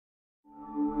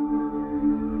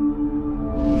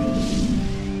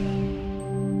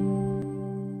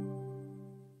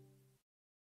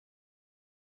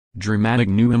Dramatic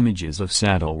new images of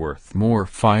Saddleworth Moor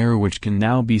Fire which can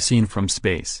now be seen from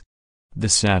space. The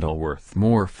Saddleworth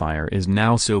Moor Fire is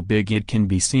now so big it can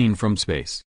be seen from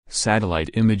space, satellite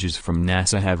images from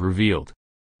NASA have revealed.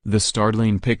 The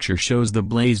startling picture shows the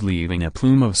blaze leaving a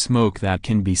plume of smoke that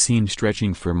can be seen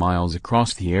stretching for miles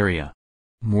across the area.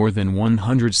 More than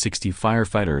 160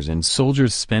 firefighters and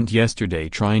soldiers spent yesterday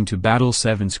trying to battle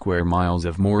 7 square miles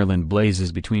of moorland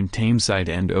blazes between Tameside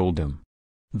and Oldham.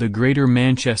 The Greater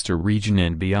Manchester region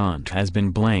and beyond has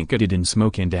been blanketed in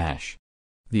smoke and ash.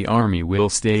 The Army will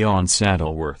stay on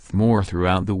Saddleworth Moor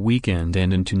throughout the weekend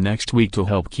and into next week to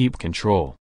help keep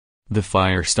control. The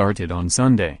fire started on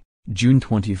Sunday, June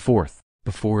 24,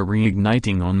 before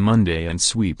reigniting on Monday and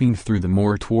sweeping through the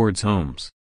moor towards homes.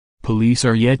 Police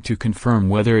are yet to confirm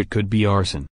whether it could be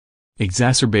arson.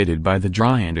 Exacerbated by the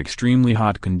dry and extremely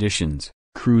hot conditions,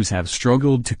 crews have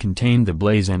struggled to contain the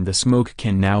blaze and the smoke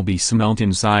can now be smelt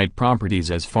inside properties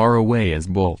as far away as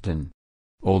Bolton.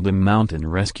 Oldham Mountain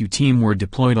Rescue Team were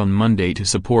deployed on Monday to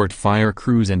support fire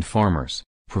crews and farmers,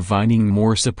 providing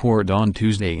more support on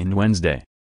Tuesday and Wednesday.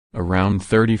 Around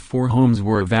 34 homes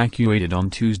were evacuated on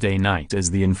Tuesday night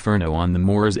as the inferno on the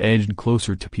moors edged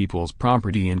closer to people's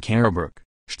property in Carrabrook,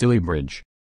 Stilybridge.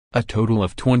 A total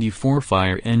of 24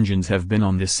 fire engines have been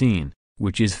on the scene,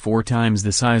 which is 4 times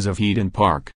the size of Heaton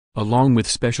Park, along with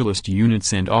specialist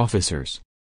units and officers.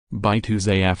 By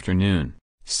Tuesday afternoon,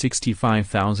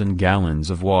 65,000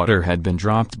 gallons of water had been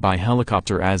dropped by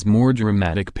helicopter as more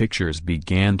dramatic pictures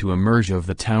began to emerge of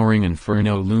the towering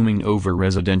inferno looming over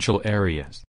residential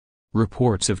areas.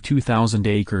 Reports of 2,000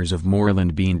 acres of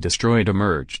moorland being destroyed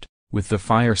emerged, with the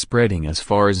fire spreading as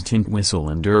far as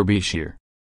Tintwistle and Derbyshire.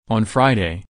 On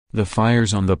Friday, the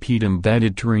fires on the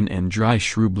peat-embedded terrain and dry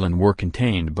shrubland were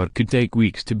contained but could take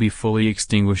weeks to be fully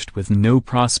extinguished with no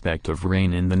prospect of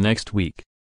rain in the next week.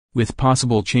 With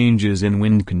possible changes in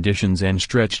wind conditions and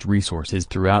stretched resources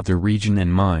throughout the region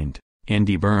in mind,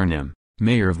 Andy Burnham,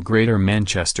 Mayor of Greater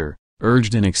Manchester,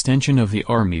 urged an extension of the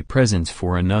Army presence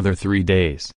for another 3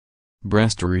 days.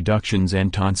 Breast reductions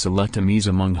and tonsillectomies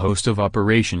among host of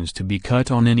operations to be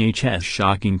cut on NHS.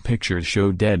 Shocking pictures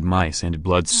show dead mice and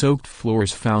blood-soaked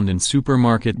floors found in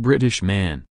supermarket. British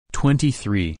man,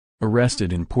 23,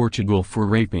 arrested in Portugal for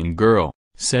raping girl,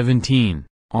 17,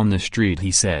 on the street.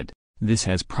 He said, "This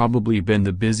has probably been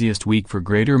the busiest week for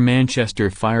Greater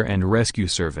Manchester Fire and Rescue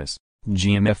Service,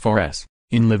 GMFRS,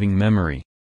 in living memory.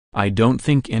 I don't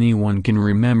think anyone can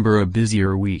remember a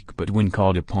busier week, but when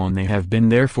called upon they have been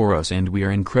there for us and we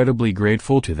are incredibly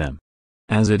grateful to them.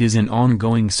 As it is an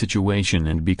ongoing situation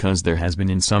and because there has been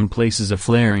in some places a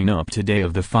flaring up today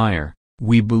of the fire,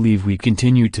 we believe we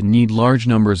continue to need large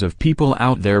numbers of people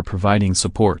out there providing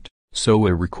support, so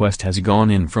a request has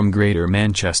gone in from Greater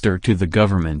Manchester to the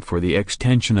government for the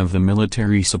extension of the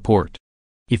military support.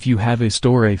 If you have a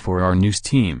story for our news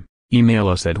team, email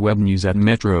us at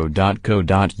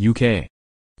webnews@metro.co.uk.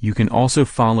 You can also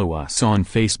follow us on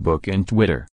Facebook and Twitter.